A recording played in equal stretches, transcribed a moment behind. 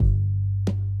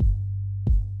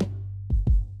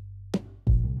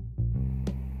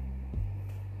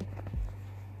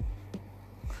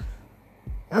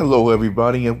Hello,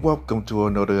 everybody, and welcome to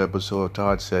another episode of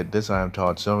Todd Said This. I am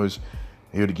Todd Summers,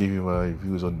 here to give you my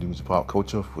views on news and pop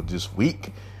culture for this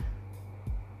week.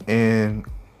 And,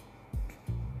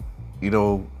 you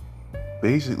know,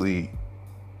 basically,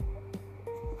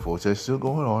 protests still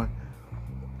going on,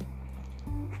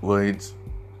 but it's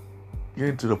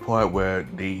getting to the part where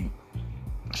they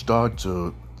start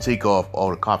to take off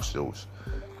all the cop shows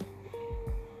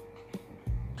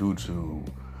due to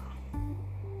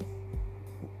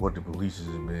what the police has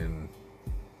been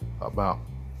about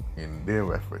in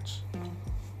their efforts.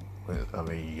 I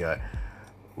mean, you got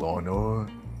Law and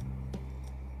Order,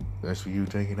 SVU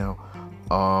taking out,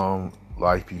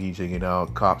 Live PD taking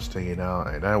out, cops taking out,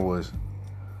 and that was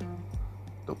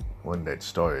the one that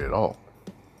started it all.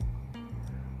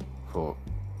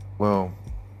 Well,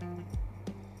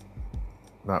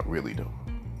 not really though,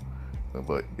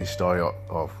 but it started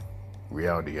off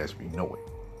reality as we know it.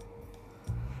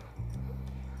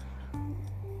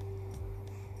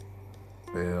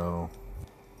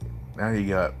 Now you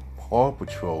got Paw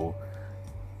Patrol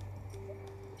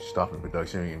stopping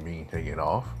production and being taken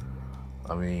off.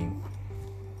 I mean,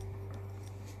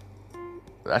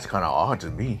 that's kind of odd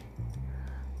to me.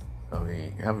 I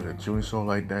mean, having a children's show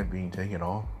like that being taken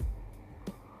off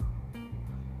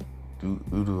due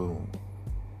to,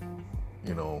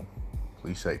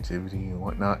 police activity and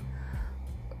whatnot.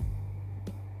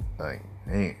 Like,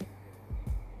 I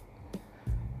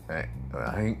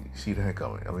ain't see that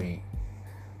coming. I mean,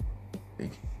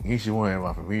 in case you're wondering, am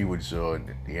I familiar with the show?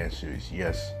 The answer is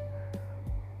yes.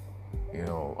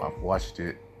 I've watched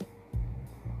it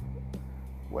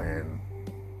when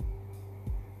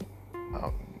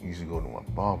I used to go to my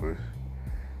barber,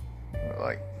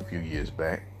 like a few years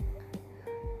back.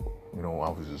 I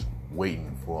was just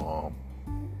waiting for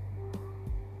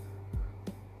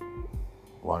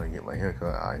while I get my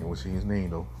haircut. I didn't see his name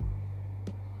though.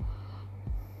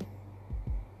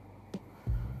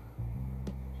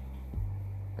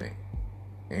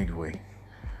 Anyway,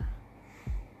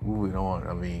 moving on.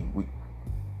 I mean,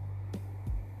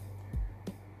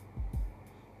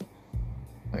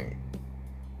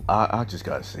 I just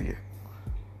gotta say it.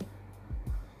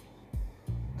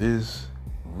 This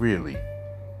really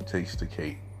takes the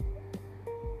cake.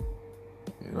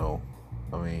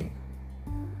 I mean,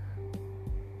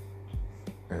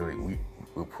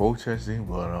 we're protesting,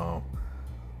 but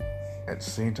at the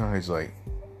same time, it's like,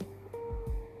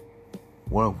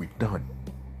 what have we done?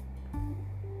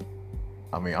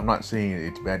 I mean, I'm not saying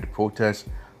it's bad to protest.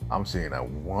 I'm saying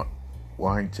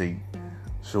why take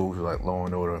shows like Law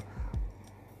and Order,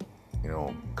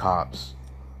 cops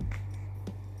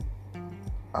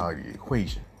out of the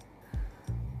equation.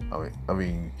 I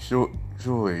mean, sure,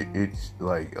 it's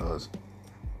like a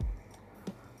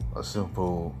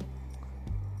simple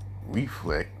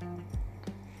reflect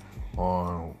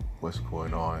on what's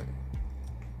going on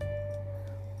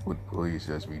with police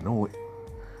as we know it.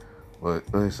 But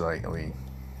it's like, I mean,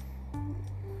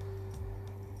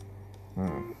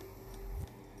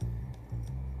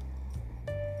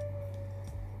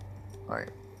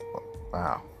 like,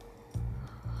 wow.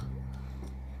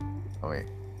 I mean,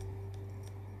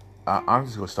 I'm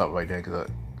just gonna stop right there because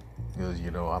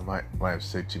I might have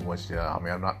said too much there. I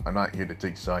mean, I'm not here to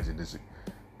take sides in this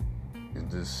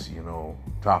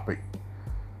topic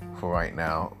for right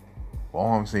now.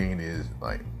 All I'm saying is,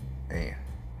 like, man,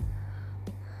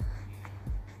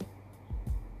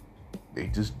 they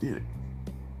just did it.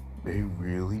 They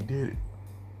really did it.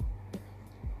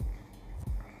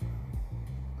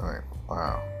 Like,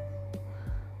 wow.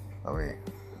 I mean,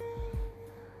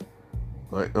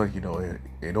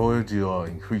 in order to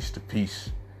increase the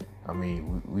peace, I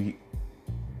mean, we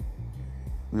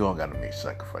all gotta make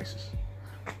sacrifices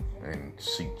and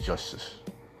seek justice.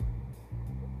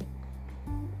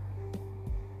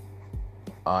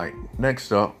 Alright,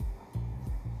 next up,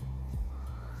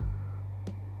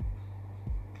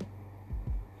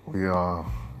 we are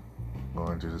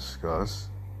going to discuss,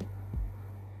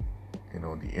 the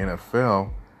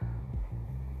NFL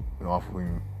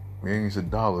offering millions of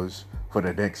dollars for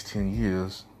the next 10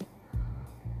 years,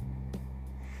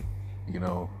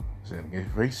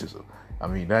 against racism. I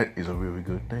mean, that is a really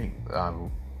good thing. I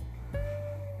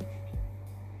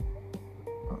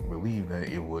believe that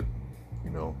it would,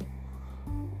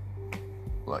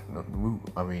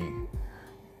 I mean,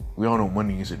 we all know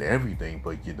money isn't everything,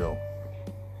 but you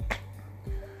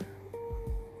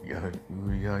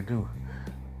gotta do.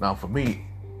 Now, for me,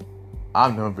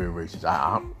 I'm not very racist.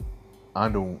 I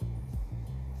don't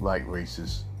like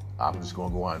racists. I'm just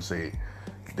gonna go out and say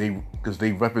it. Because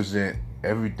they represent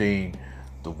everything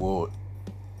the world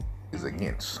is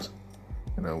against.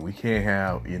 We can't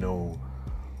have,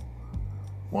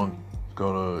 one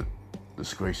color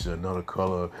disgraces another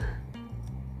color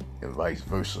and vice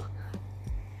versa.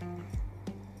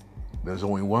 There's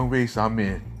only one race I'm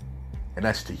in, and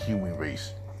that's the human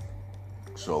race.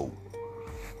 So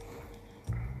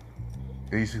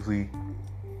basically,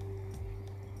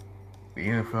 the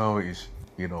NFL is,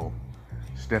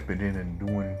 stepping in and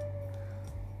doing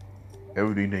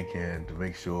everything they can to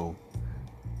make sure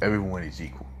everyone is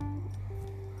equal.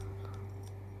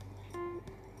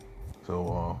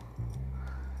 So,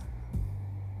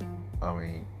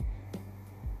 and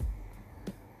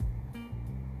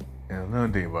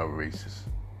another thing about races.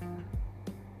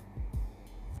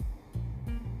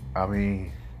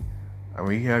 You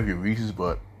have your reasons,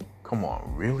 but come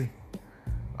on, really?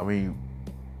 We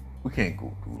can't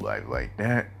go through life like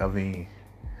that.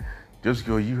 Just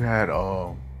because you had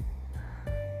an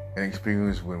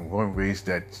experience with one race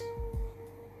that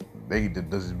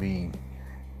doesn't mean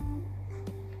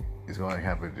it's going to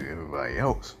happen to everybody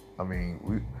else.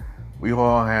 We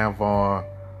all have our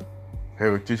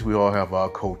heritage, we all have our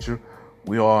culture,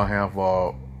 we all have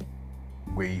our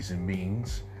ways and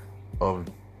means of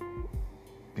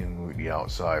dealing with the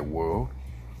outside world.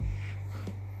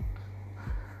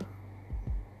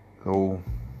 So,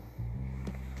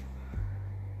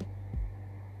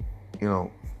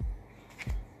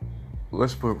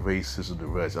 let's put racism to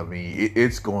rest.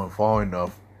 It's going far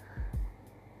enough.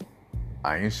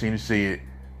 I ain't ashamed to say it.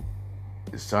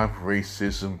 It's time for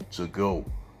racism to go.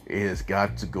 It has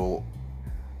got to go.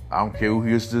 I don't care who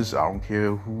hears this. I don't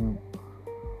care who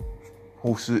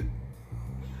hosts it.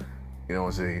 You know what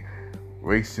I'm saying?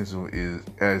 Racism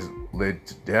has led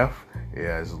to death. It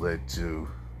has led to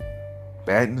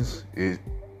badness. It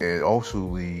also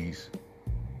leads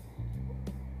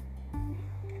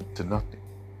to nothing.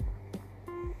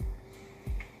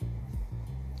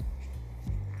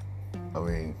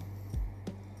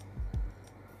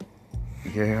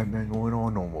 You can't have nothing going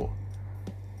on no more.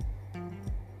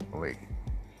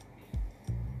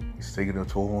 It's taking a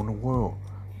toll on the world.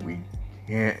 We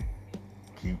can't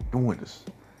keep doing this.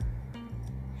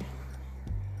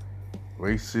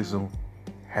 Racism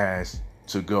has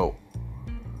to go.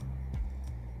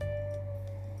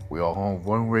 We are on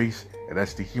one race, and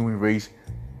that's the human race.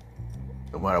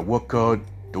 No matter what color,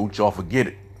 don't y'all forget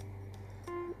it.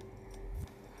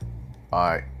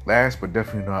 Alright, last but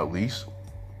definitely not least,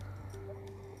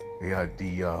 we had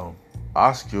the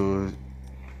Oscars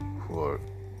for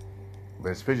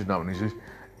Best Picture nominations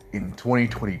in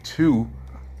 2022.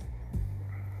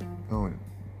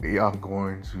 They are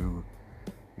going to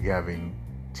be having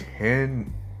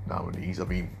 10 nominees.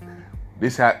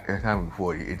 This happened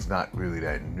before. It's not really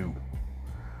that new.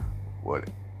 But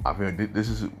I feel this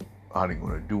is how they're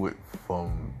going to do it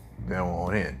from now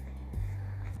on in.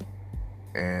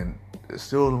 And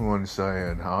still don't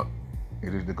understand how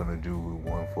it is they're going to do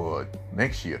one for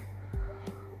next year.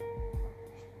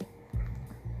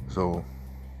 So,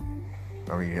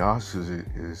 the Oscars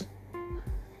is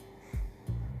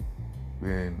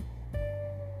been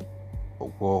a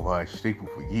worldwide staple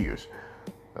for years.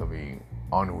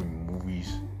 Honoring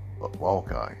movies of all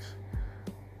kinds.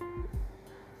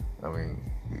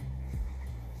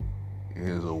 It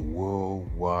is a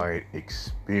worldwide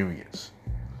experience.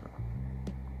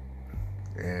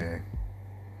 And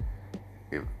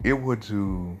if it were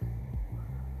to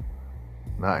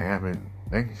not happen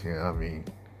next year,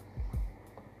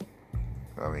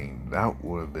 that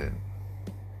would have been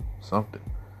something.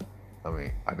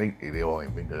 I think they all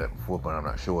ain't been to that before, but I'm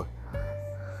not sure.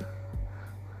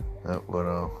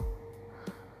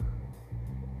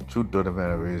 Truth of the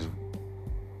matter is,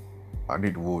 I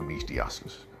need to vote against the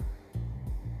Oscars.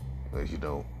 As you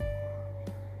know,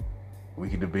 we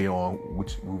can debate on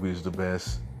which movie is the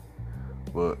best,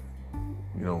 but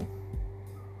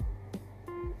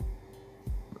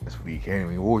that's what the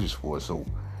Academy Awards is for. So,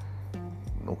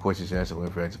 no questions asked, no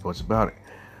ifs, buts about it.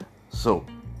 So,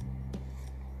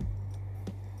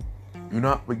 do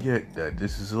not forget that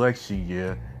this is election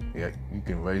year. You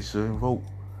can register and vote.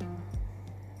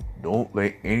 Don't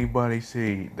let anybody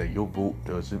say that your vote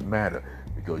doesn't matter,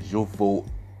 because your vote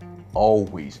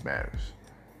always matters.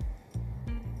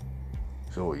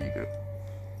 So you can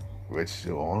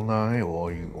register online,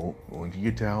 or you go into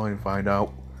your town and find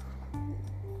out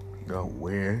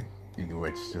where you can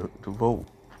register to vote.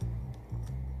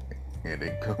 And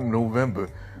then come November,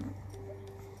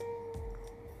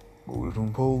 go to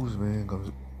some polls, man.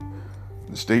 Cause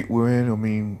the state we're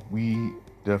in, we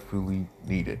definitely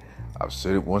need it. I've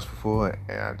said it once before,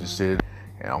 and I just said it,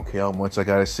 and I don't care how much I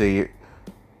gotta say it.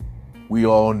 We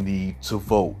all need to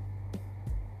vote.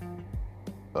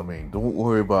 Don't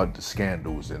worry about the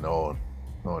scandals and all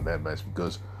that mess,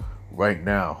 because right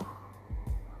now,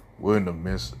 we're in the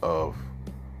midst of,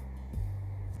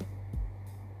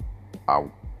 I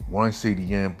want to say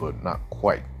the end, but not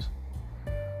quite.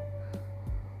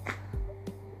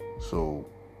 So,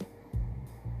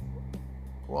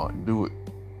 do it.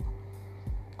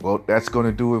 Well, that's going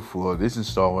to do it for this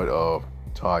installment of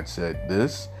Todd Said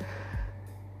This.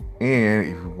 And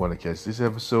if you want to catch this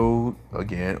episode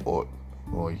again, or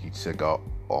you can check out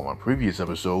all my previous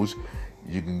episodes,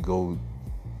 you can go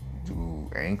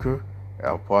to Anchor,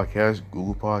 Apple Podcasts,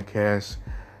 Google Podcasts,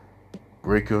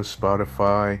 Breaker,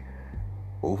 Spotify,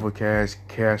 Overcast,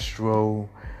 Castro,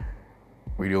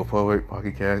 Radio Public,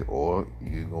 Pocket Cast, or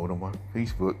you can go to my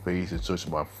Facebook page and search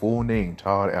my full name,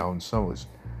 Todd Allen Summers.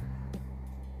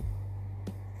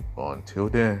 Until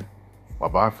then,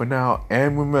 bye-bye for now,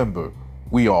 and remember,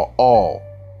 we are all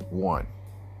one.